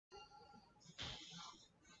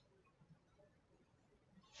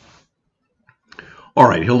All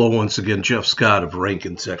right, hello once again, Jeff Scott of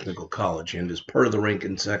Rankin Technical College, and as part of the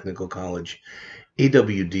Rankin Technical College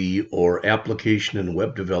AWD or Application and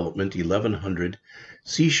Web Development 1100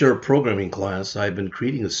 C# programming class, I've been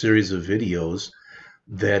creating a series of videos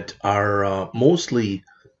that are mostly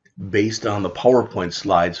based on the PowerPoint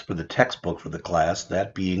slides for the textbook for the class,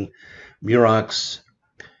 that being Murock's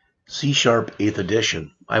C# 8th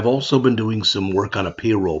edition. I've also been doing some work on a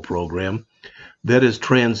payroll program that is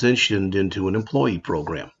transitioned into an employee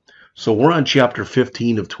program. So we're on Chapter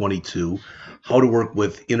 15 of 22, how to work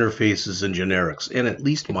with interfaces and generics. And at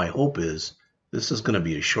least my hope is this is going to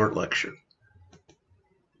be a short lecture.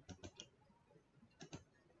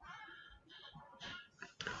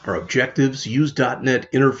 Our objectives: use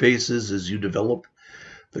 .NET interfaces as you develop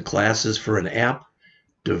the classes for an app.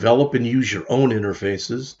 Develop and use your own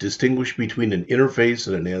interfaces. Distinguish between an interface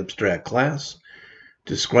and an abstract class.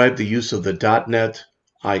 Describe the use of the .NET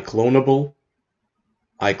iClonable,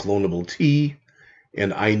 iClonable-T,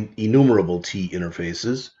 and enumerable-T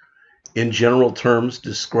interfaces. In general terms,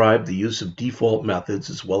 describe the use of default methods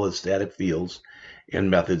as well as static fields and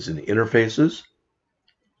methods in interfaces.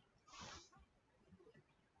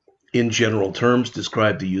 In general terms,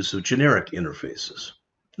 describe the use of generic interfaces.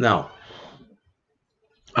 Now,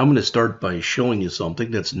 I'm going to start by showing you something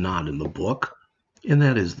that's not in the book, and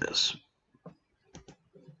that is this.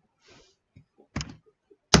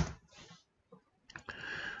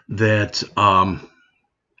 That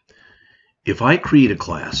if I create a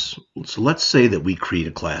class, so let's say that we create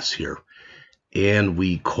a class here, and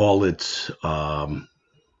we call it, I'm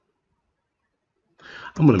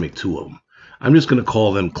going to make two of them. I'm just going to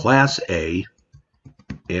call them Class A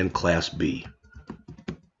and Class B.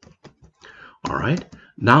 All right.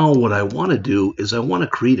 Now what I want to do is I want to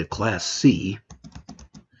create a Class C,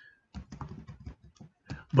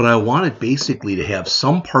 but I want it basically to have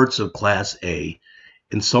some parts of Class A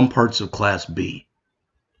and some parts of Class B.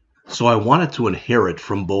 So I want it to inherit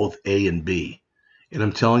from both A and B. And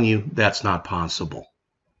I'm telling you, that's not possible,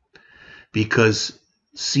 because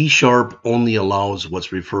C# only allows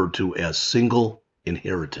what's referred to as single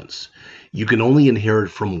inheritance. You can only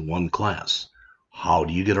inherit from one class. How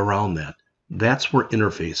do you get around that? That's where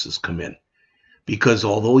interfaces come in. Because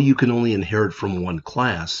although you can only inherit from one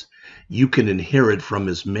class, you can inherit from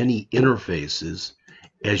as many interfaces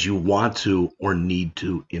as you want to or need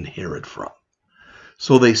to inherit from.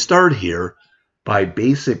 So they start here by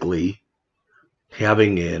basically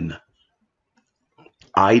having an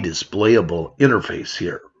iDisplayable interface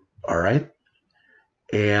here, all right?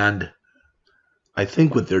 And I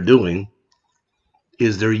think what they're doing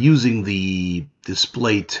is they're using the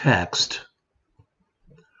display text,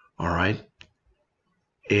 all right?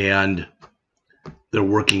 And they're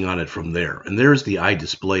working on it from there. And there's the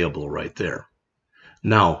iDisplayable right there.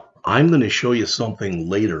 Now, I'm going to show you something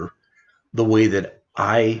later, the way that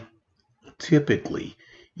I typically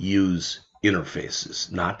use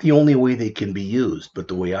interfaces. Not the only way they can be used, but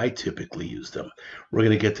the way I typically use them. We're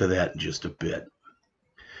going to get to that in just a bit.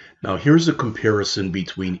 Now, here's a comparison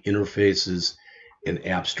between interfaces and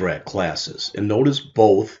abstract classes. And notice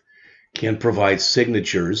both can provide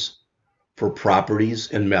signatures for properties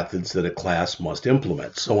and methods that a class must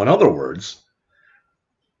implement. So in other words,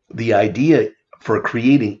 the idea for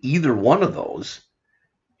creating either one of those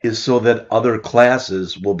is so that other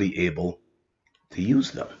classes will be able to use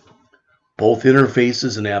them. Both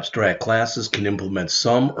interfaces and abstract classes can implement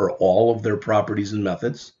some or all of their properties and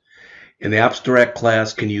methods. An abstract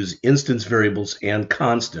class can use instance variables and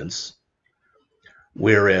constants,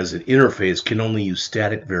 whereas an interface can only use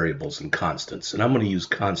static variables and constants. And I'm going to use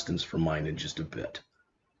constants for mine in just a bit.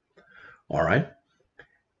 All right.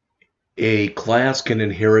 A class can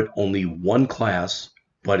inherit only one class,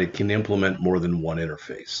 but it can implement more than one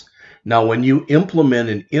interface. Now, when you implement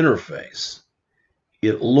an interface,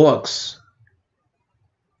 it looks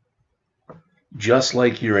just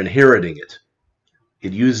like you're inheriting it.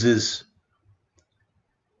 It uses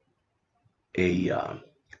a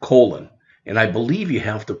colon. And I believe you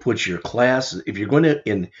have to put your class, if you're going to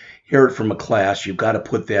inherit from a class, you've got to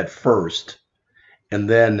put that first, and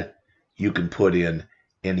then you can put in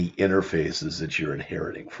any interfaces that you're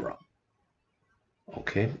inheriting from.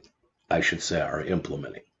 Okay, I should say are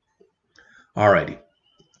implementing. All righty.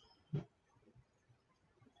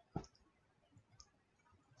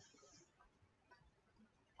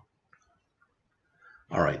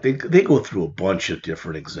 All right, they go through a bunch of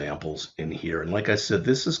different examples in here. And like I said,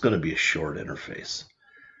 this is going to be a short interface.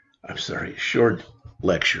 I'm sorry, short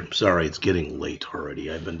lecture. I'm sorry, it's getting late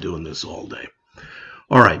already. I've been doing this all day.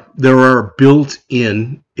 All right, there are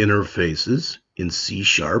built-in interfaces in C#.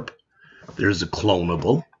 There's a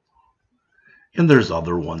clonable, and there's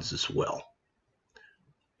other ones as well.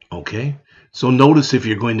 Okay, so notice if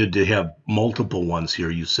you're going to have multiple ones here,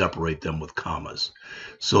 you separate them with commas.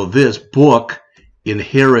 So this book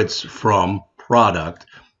inherits from product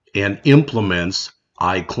and implements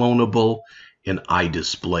iClonable and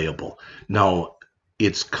iDisplayable. Now,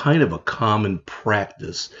 it's kind of a common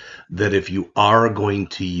practice that if you are going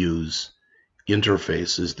to use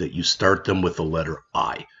interfaces, that you start them with the letter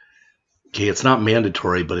I. Okay, it's not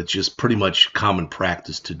mandatory, but it's just pretty much common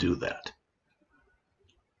practice to do that.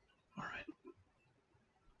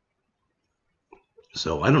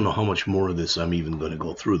 So I don't know how much more of this I'm even going to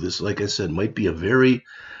go through. This, like I said, might be a very,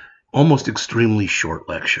 almost extremely short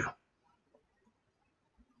lecture.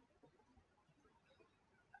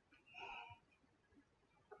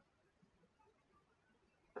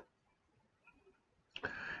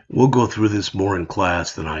 We'll go through this more in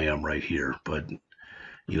class than I am right here, but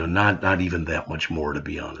not even that much more, to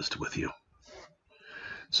be honest with you.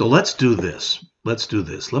 So let's do this. Let's do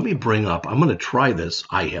this. Let me bring up, I'm going to try this.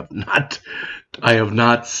 I have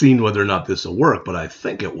not seen whether or not this will work, but I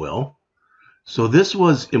think it will. So this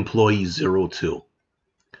was employee 02.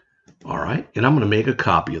 All right, and I'm going to make a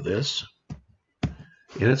copy of this,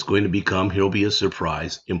 and it's going to become, here'll be a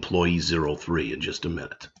surprise, employee 03 in just a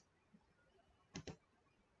minute.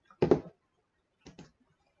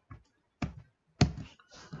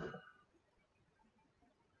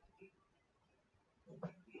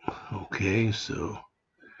 Okay, so,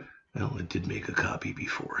 well, it did make a copy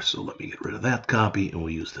before, so let me get rid of that copy, and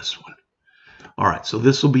we'll use this one. All right, so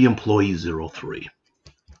this will be employee 03.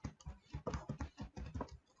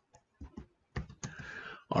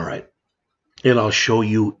 All right, and I'll show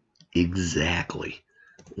you exactly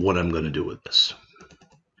what I'm going to do with this.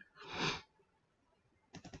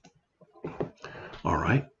 All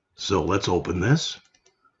right, so let's open this.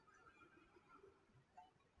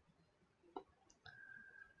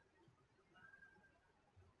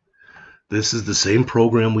 This is the same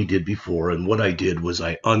program we did before, and what I did was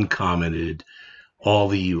I uncommented all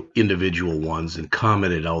the individual ones and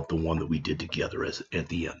commented out the one that we did together at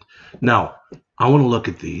the end. Now, I want to look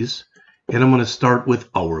at these, and I'm going to start with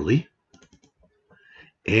hourly.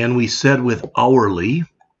 And we said with hourly,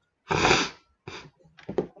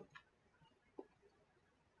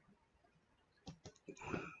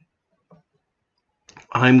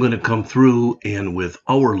 I'm going to come through, and with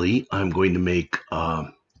hourly, I'm going to make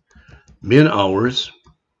min hours,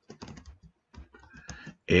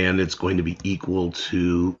 and it's going to be equal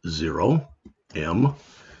to 0, m.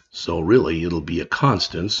 So really, it'll be a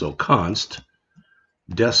constant. So const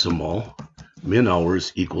decimal min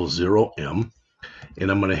hours equals 0, m.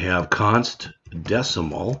 And I'm going to have const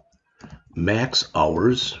decimal max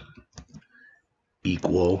hours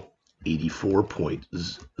equal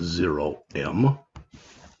 84.0 m.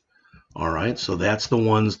 All right, so that's the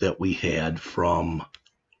ones that we had from,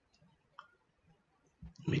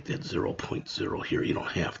 make that 0.0 here. You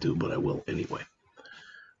don't have to, but I will anyway.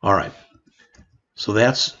 All right, so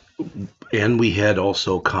that's, and we had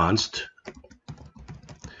also const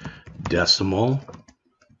decimal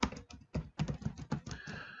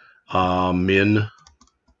min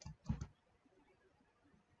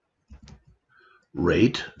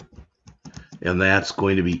rate, and that's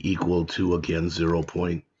going to be equal to, again,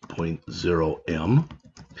 0.0 m,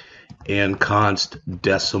 and const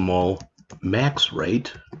decimal max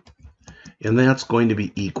rate, and that's going to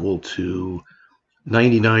be equal to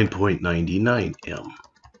 99.99 m.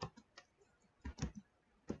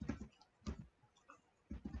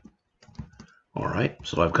 All right,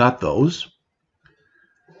 so I've got those.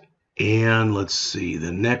 And let's see,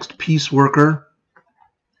 the next piece worker.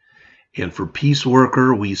 And for piece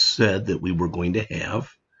worker, we said that we were going to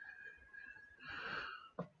have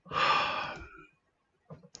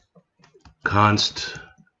const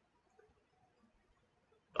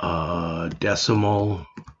decimal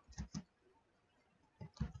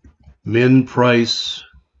min price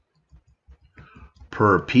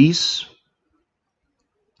per piece,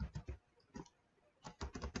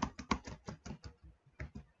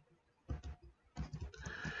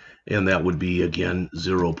 and that would be, again,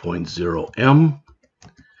 0.0 m,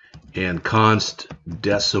 and const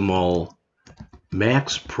decimal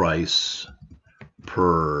max price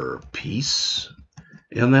per piece,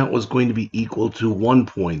 and that was going to be equal to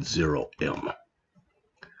 1.0 m.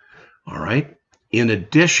 All right. In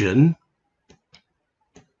addition,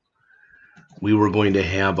 we were going to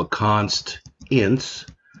have a const int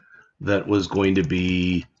that was going to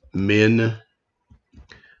be min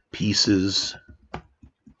pieces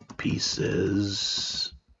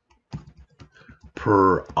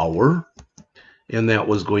per hour, and that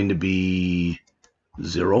was going to be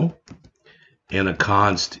 0. and a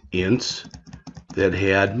const int that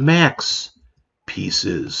had max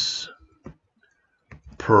pieces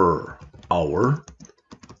per hour,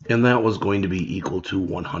 and that was going to be equal to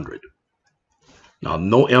 100. Now,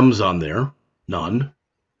 no m's on there, none,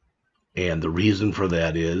 and the reason for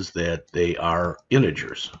that is that they are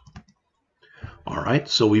integers. All right,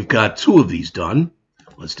 so we've got 2 of these done.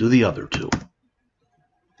 Let's do the other 2.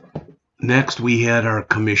 Next, we had our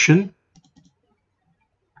commission.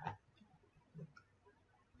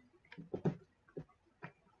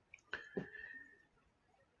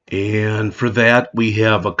 And for that, we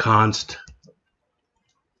have a const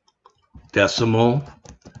decimal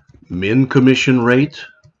min commission rate.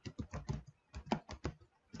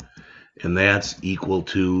 And that's equal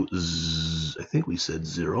to, I think we said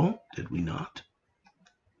 0, did we not?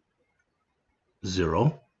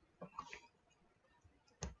 0.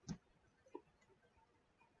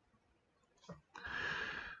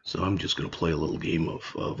 So I'm just going to play a little game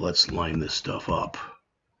of let's line this stuff up.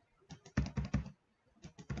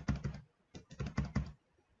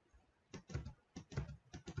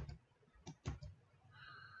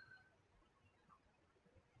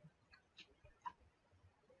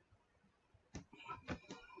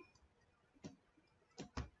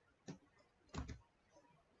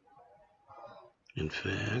 In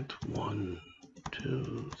fact, 1,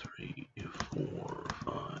 2, 3, 4,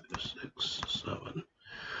 5, 6, 7.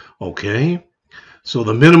 Okay, so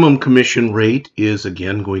the minimum commission rate is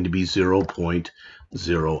again going to be 0.0m.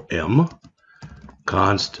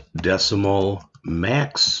 Const decimal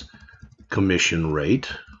max commission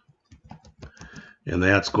rate, and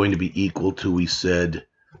that's going to be equal to, we said,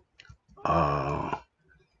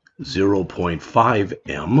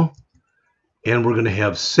 0.5m. And we're going to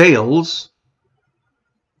have sales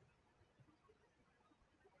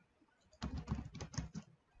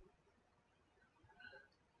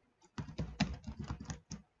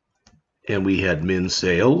and we had min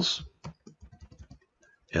sales,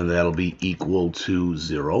 and that'll be equal to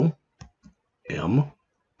 0m.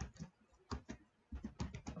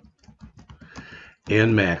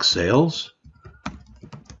 And max sales,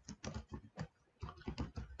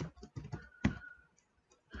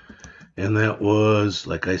 and that was,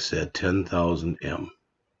 like I said, 10,000 M.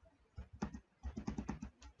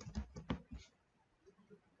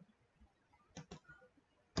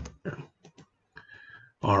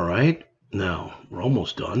 All right, now we're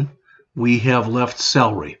almost done. We have left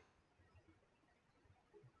salary,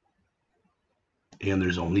 and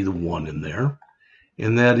there's only the 1 in there,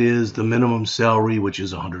 and that is the minimum salary, which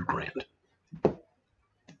is 100 grand.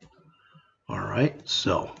 All right,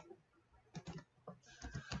 so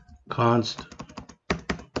const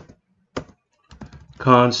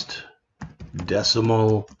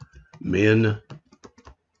decimal min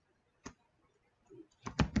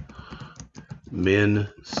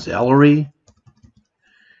salary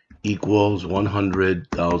equals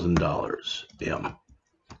 $100,000 M.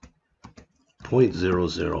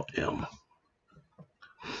 0.00 M.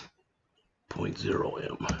 0.0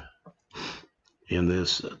 M. And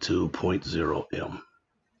this to 0.0 M.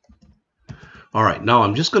 All right, now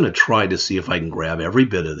I'm just going to try to see if I can grab every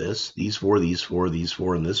bit of this, these 4, these 4, these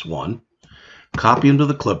 4, and this 1, copy them to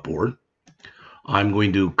the clipboard. I'm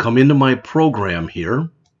going to come into my program here.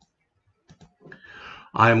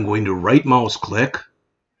 I'm going to right mouse click,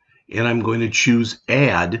 and I'm going to choose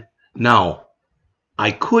add. Now,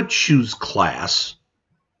 I could choose class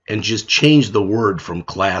and just change the word from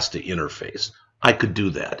class to interface. I could do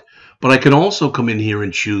that. But I can also come in here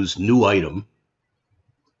and choose new item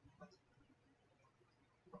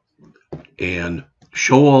and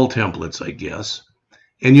show all templates, I guess.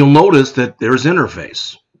 And you'll notice that there's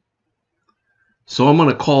interface. So I'm going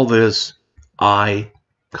to call this I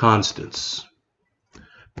constants.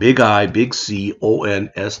 Big I, big C,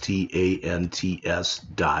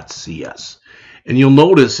 ONSTANTS.CS. And you'll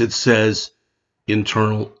notice it says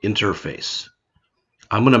internal interface.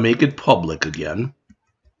 I'm going to make it public again.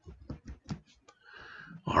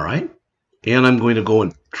 All right. And I'm going to go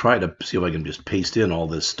and try to see if I can just paste in all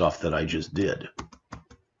this stuff that I just did.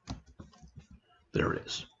 There it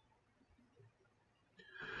is.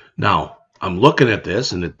 Now, I'm looking at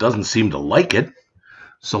this and it doesn't seem to like it.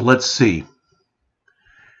 So let's see.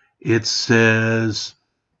 It says,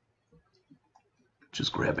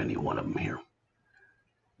 just grab any one of them here.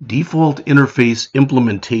 Default interface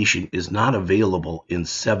implementation is not available in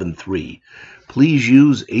 7.3. Please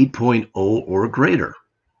use 8.0 or greater.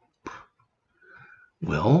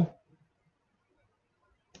 Well,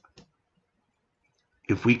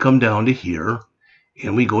 if we come down to here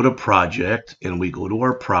and we go to project and we go to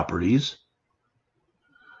our properties,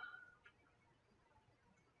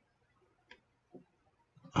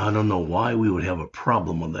 I don't know why we would have a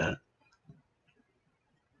problem with that.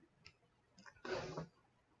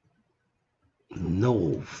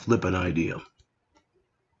 No flippin' idea.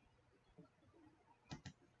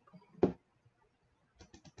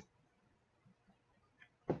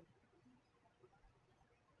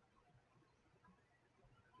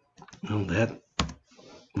 Well, that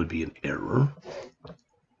would be an error.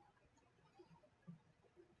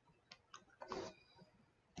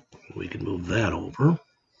 We can move that over.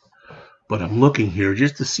 But I'm looking here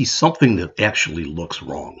just to see something that actually looks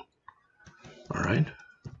wrong. All right.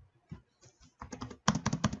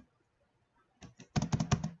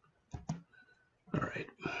 All right.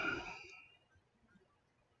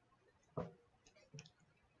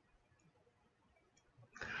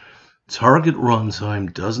 Target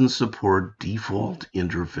runtime doesn't support default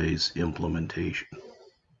interface implementation.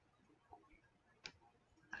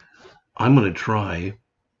 I'm going to try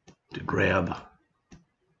to grab,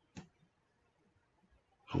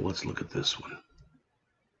 let's look at this one.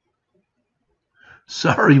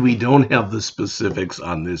 Sorry, we don't have the specifics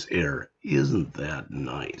on this error. Isn't that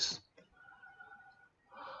nice?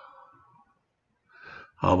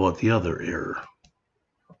 How about the other error?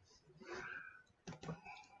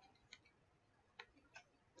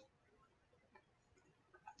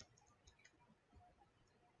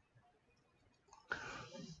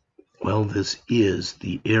 Well,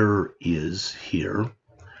 the error is here.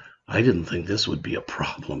 I didn't think this would be a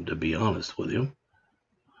problem, to be honest with you.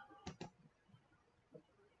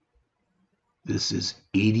 This is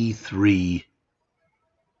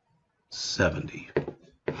 8370.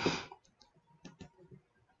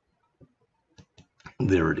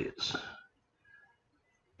 There it is.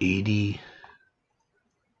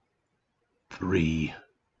 83.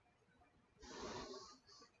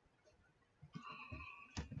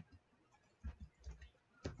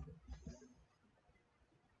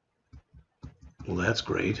 Well, that's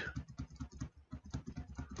great.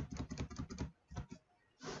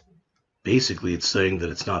 Basically, it's saying that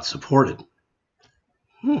it's not supported.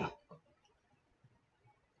 Oh,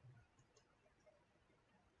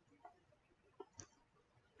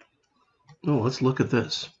 let's look at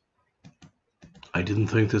this. I didn't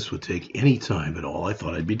think this would take any time at all. I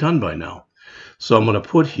thought I'd be done by now. So I'm going to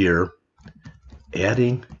put here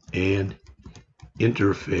adding an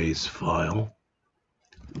interface file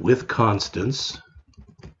with constants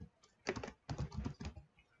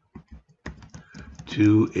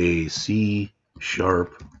to a C#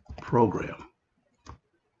 program.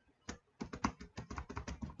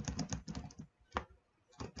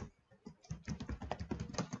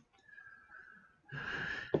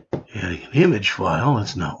 Adding an image file,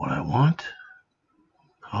 that's not what I want.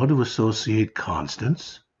 How to associate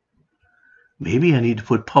constants. Maybe I need to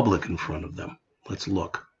put public in front of them. Let's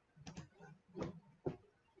look.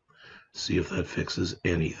 See if that fixes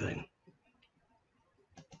anything.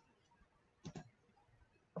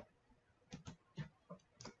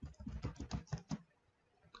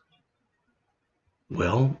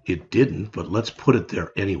 Well, it didn't, but let's put it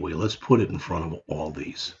there anyway. Let's put it in front of all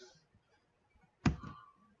these.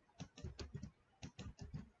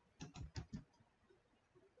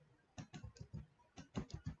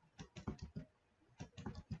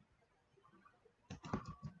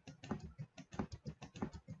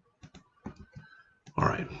 All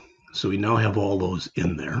right, so we now have all those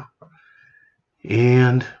in there.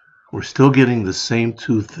 And we're still getting the same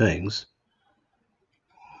two things.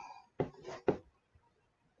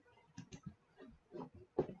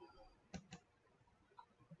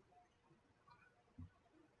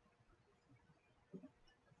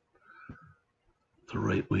 The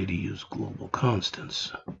right way to use global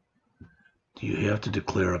constants. Do you have to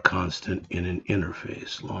declare a constant in an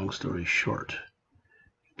interface? Long story short,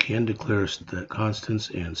 you can declare constants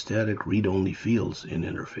and static read-only fields in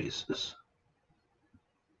interfaces.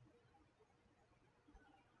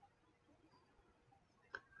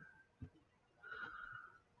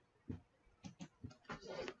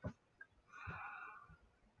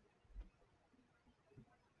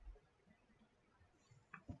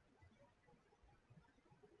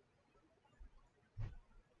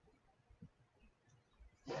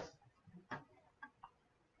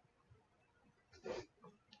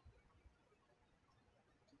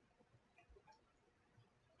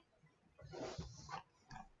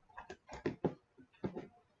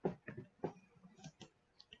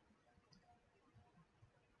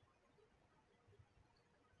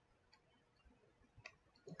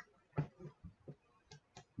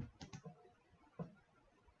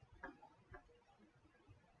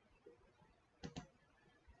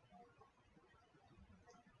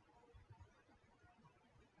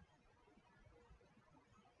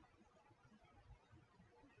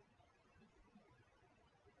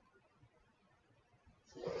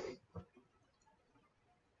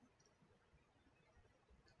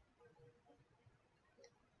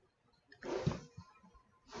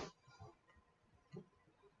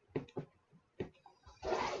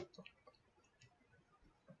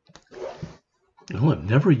 Well, I've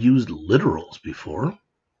never used literals before.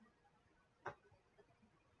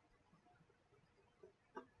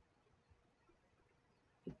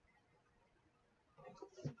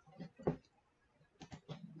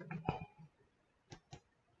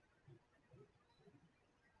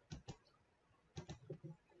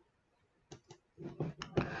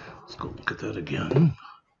 Let's go look at that again.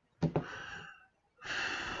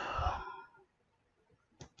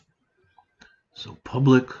 So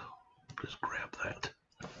public, just grab that.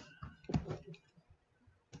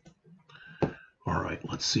 All right,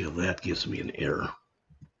 let's see if that gives me an error.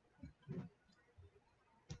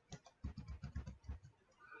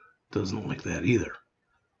 Doesn't like that either.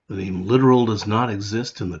 The name literal does not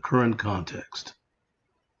exist in the current context.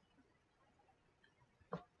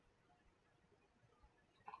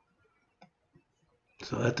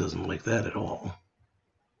 So that doesn't like that at all.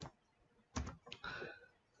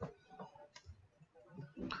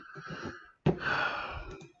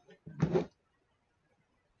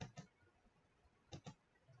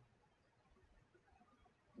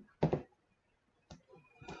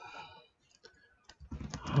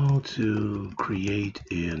 How to create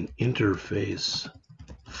an interface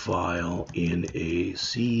file in a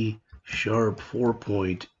C#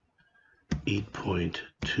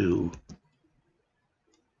 4.8.2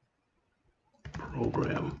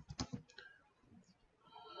 program.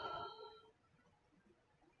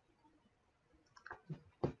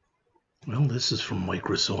 Well, this is from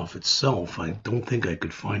Microsoft itself. I don't think I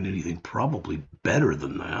could find anything probably better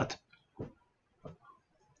than that.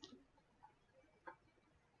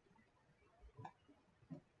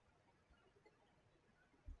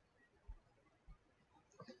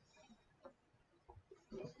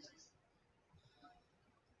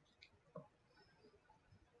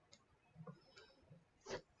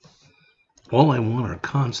 All I want are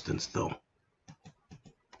constants, though.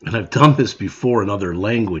 And I've done this before in other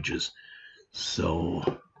languages.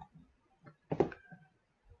 So,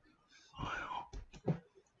 file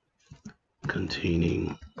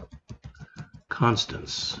containing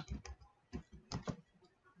constants.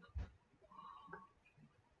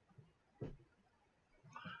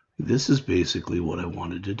 This is basically what I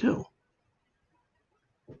wanted to do.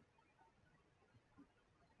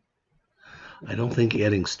 I don't think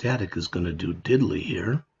adding static is going to do diddly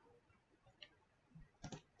here.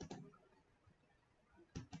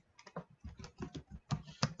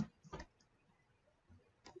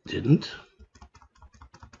 Didn't.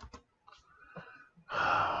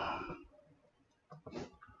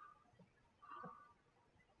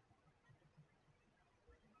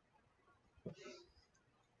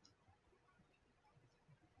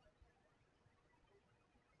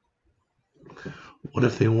 What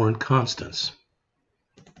if they weren't constants?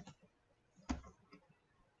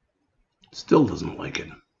 Still doesn't like it.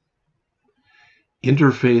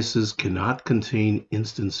 Interfaces cannot contain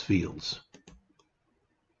instance fields.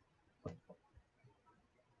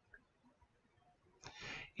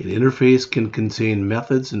 An interface can contain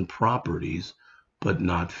methods and properties, but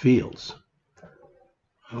not fields.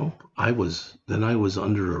 Well, I was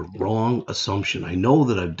under a wrong assumption. I know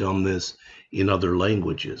that I've done this in other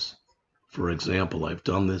languages. For example, I've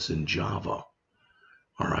done this in Java.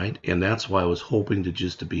 All right, and that's why I was hoping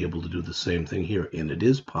to be able to do the same thing here. And it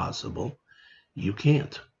is possible. You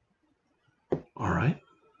can't. All right.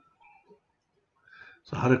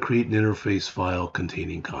 So how to create an interface file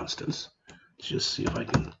containing constants. Let's just see if I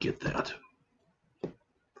can get that.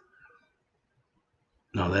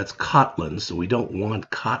 Now that's Kotlin, so we don't want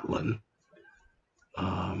Kotlin.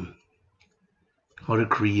 How to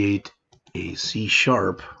create a C#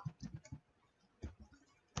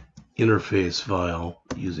 interface file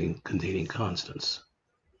containing constants.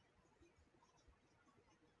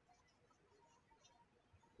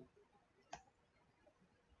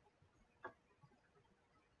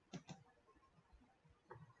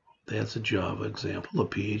 That's a Java example, a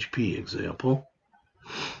PHP example.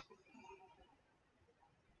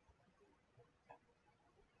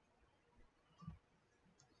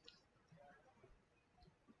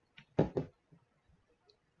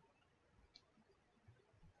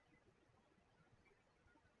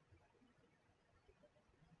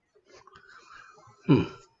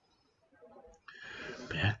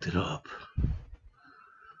 Backed it up.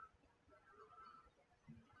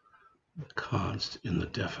 Const in the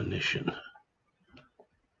definition.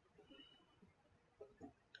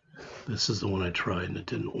 This is the one I tried and it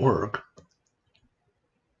didn't work.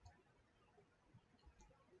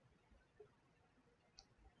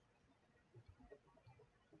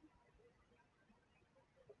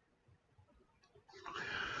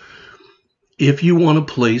 If you want a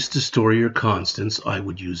place to store your constants, I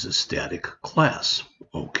would use a static class.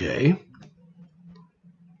 Okay.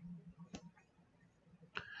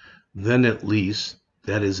 Then at least,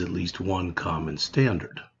 that is at least one common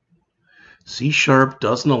standard. C#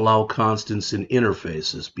 doesn't allow constants in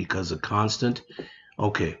interfaces because a constant,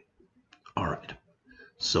 okay, all right.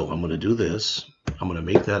 So I'm going to do this. I'm going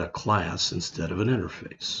to make that a class instead of an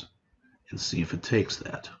interface and see if it takes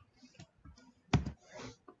that.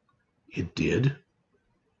 It did.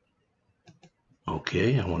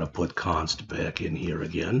 Okay, I want to put const back in here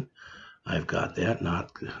again. I've got that,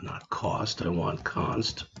 not cost. I want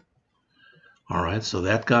const. All right, so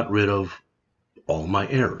that got rid of all my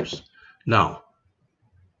errors. Now,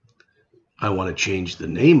 I want to change the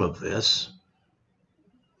name of this.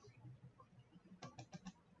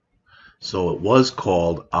 So it was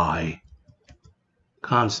called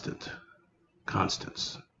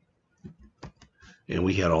constants. And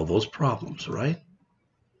we had all those problems, right?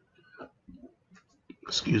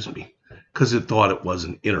 Excuse me, because it thought it was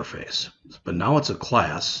an interface. But now it's a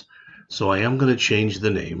class, so I am going to change the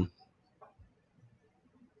name.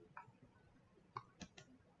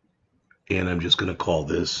 And I'm just going to call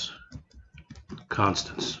this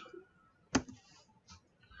constants.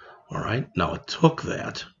 All right, now it took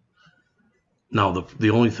that. Now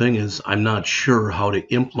the only thing is I'm not sure how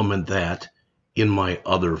to implement that in my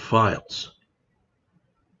other files.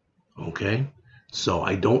 Okay, so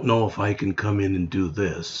I don't know if I can come in and do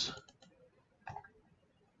this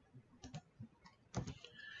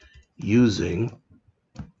using,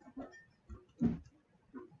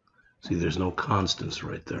 see there's no constants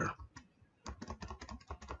right there.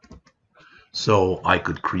 So I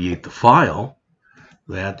could create the file.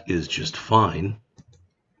 That is just fine.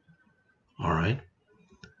 All right.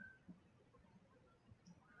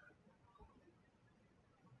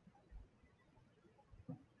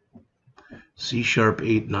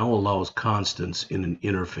 C#8 now allows constants in an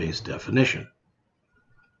interface definition.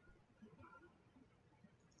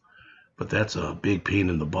 But that's a big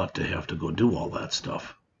pain in the butt to have to go do all that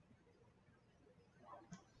stuff.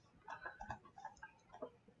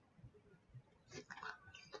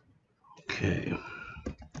 Okay.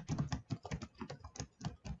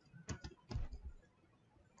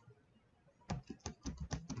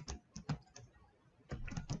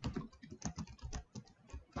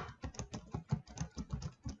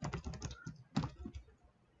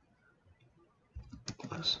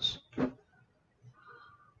 Classes.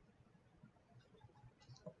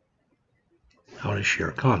 How to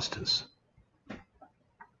share constants.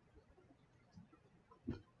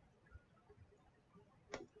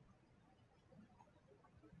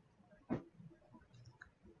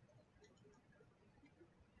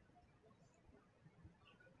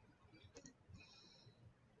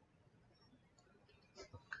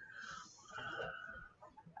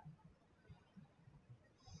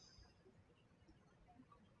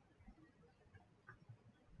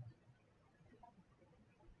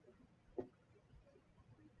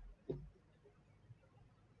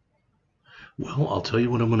 Well, I'll tell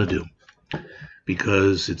you what I'm going to do,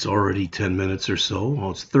 because it's already 10 minutes or so.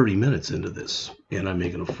 Well, it's 30 minutes into this, and I'm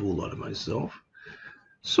making a fool out of myself.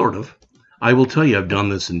 Sort of. I will tell you I've done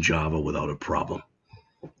this in Java without a problem.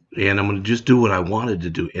 And I'm going to just do what I wanted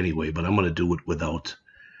to do anyway, but I'm going to do it without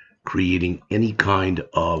creating any kind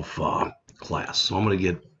of class. So I'm going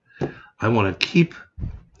to I want to keep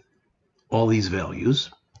all these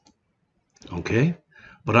values, okay?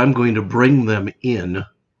 But I'm going to bring them in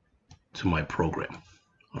to my program.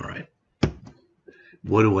 All right.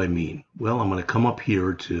 What do I mean? Well, I'm going to come up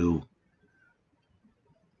here to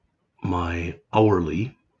my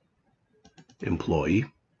hourly employee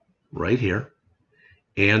right here.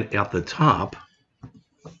 And at the top,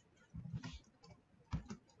 I'm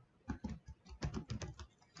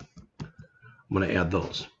going to add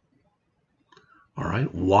those. All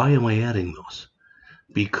right. Why am I adding those?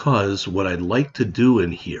 Because what I'd like to do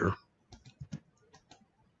in here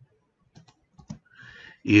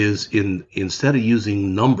is instead of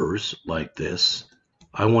using numbers like this,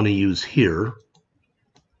 I want to use here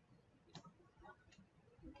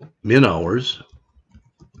min hours,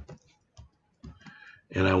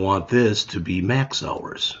 and I want this to be max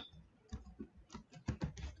hours,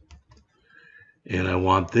 and I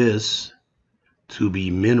want this to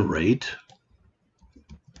be min rate,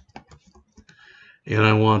 and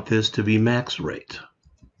I want this to be max rate.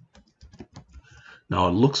 Now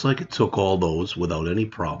it looks like it took all those without any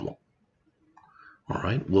problem. All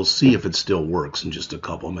right, we'll see if it still works in just a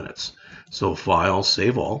couple minutes. So File,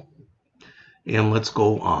 Save All, and let's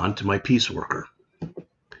go on to my piece worker.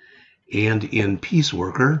 And in piece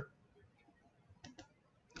worker,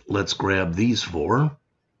 let's grab these four.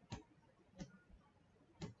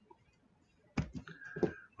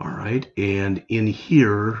 All right, and in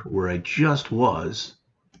here where I just was,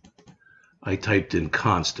 I typed in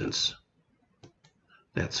constants.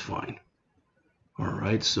 That's fine. All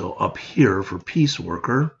right, so up here for piece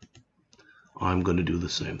worker, I'm going to do the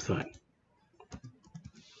same thing.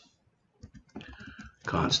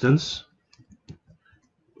 Constants.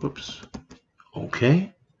 Oops.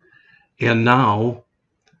 Okay. And now,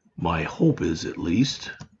 my hope is at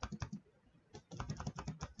least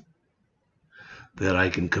that I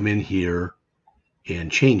can come in here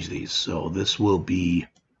and change these. So this will be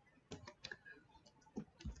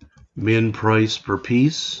min price per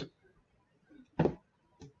piece,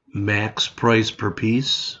 max price per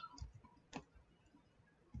piece,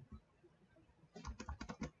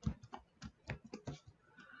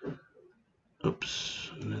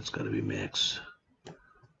 oops, and that's got to be max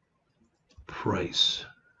price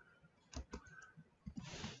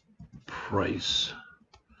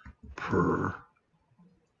per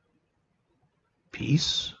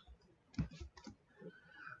piece.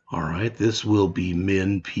 All right, this will be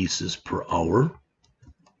min pieces per hour.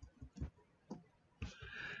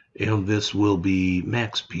 And this will be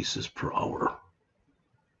max pieces per hour.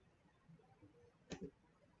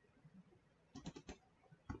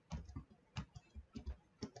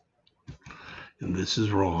 And this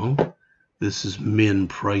is wrong. This is min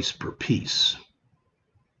price per piece.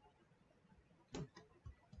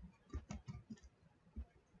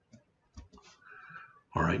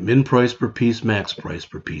 All right, min price per piece, max price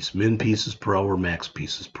per piece. Min pieces per hour, max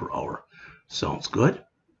pieces per hour. Sounds good.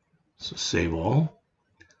 So save all.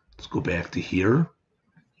 Let's go back to here.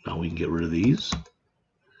 Now we can get rid of these.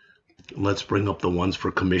 Let's bring up the ones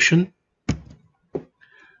for commission.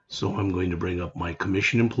 So I'm going to bring up my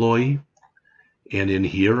commission employee. And in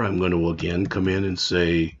here, I'm going to again come in and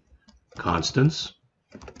say constants.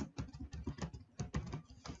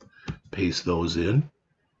 Paste those in.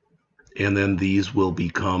 And then these will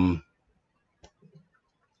become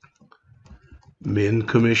min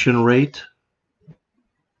commission rate,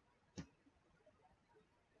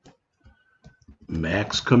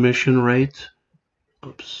 max commission rate,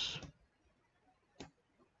 oops,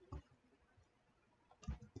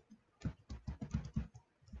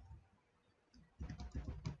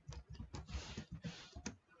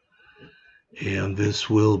 and this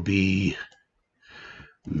will be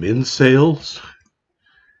min sales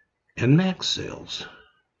and max sales.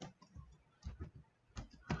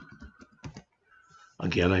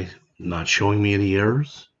 Again, I'm not showing me any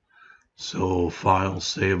errors. So file,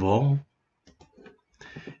 save all.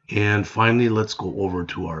 And finally, let's go over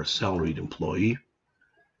to our salaried employee.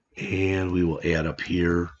 And we will add up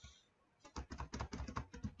here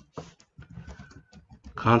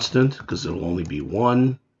constant, because it'll only be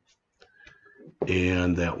one.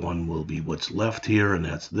 And that one will be what's left here, and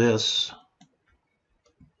that's this.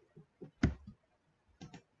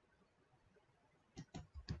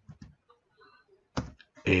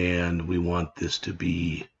 And we want this to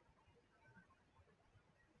be,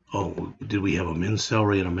 oh, did we have a min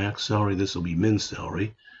salary and a max salary? This will be min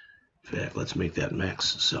salary. In fact, let's make that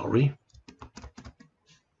max salary.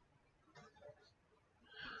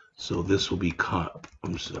 So this will be,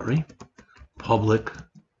 public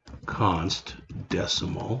const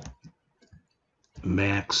decimal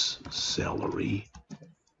max salary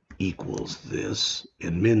equals this,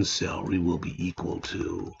 and min salary will be equal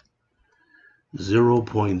to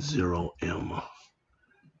 0.0m.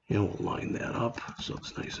 And we'll line that up so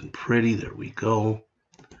it's nice and pretty. There we go.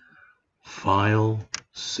 File,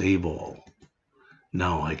 save all.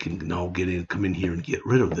 Now I can come in here and get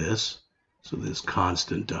rid of this. So this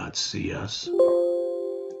constant.cs.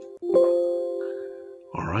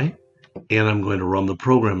 All right. And I'm going to run the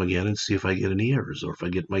program again and see if I get any errors or if I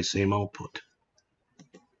get my same output.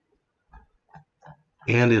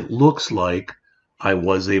 And it looks like I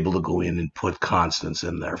was able to go in and put constants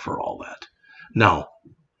in there for all that. Now,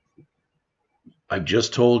 I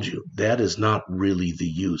just told you that is not really the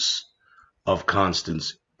use of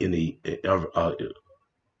constants in a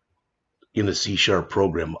C#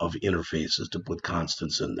 program of interfaces, to put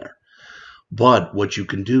constants in there. But what you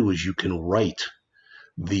can do is you can write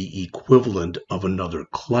the equivalent of another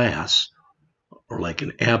class, or like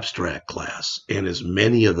an abstract class, and as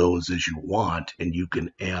many of those as you want, and you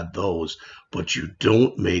can add those, but you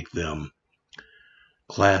don't make them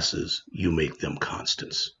classes, you make them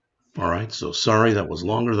constants. All right, so sorry that was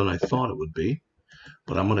longer than I thought it would be,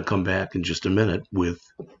 but I'm going to come back in just a minute with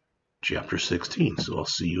Chapter 16, so I'll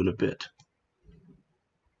see you in a bit.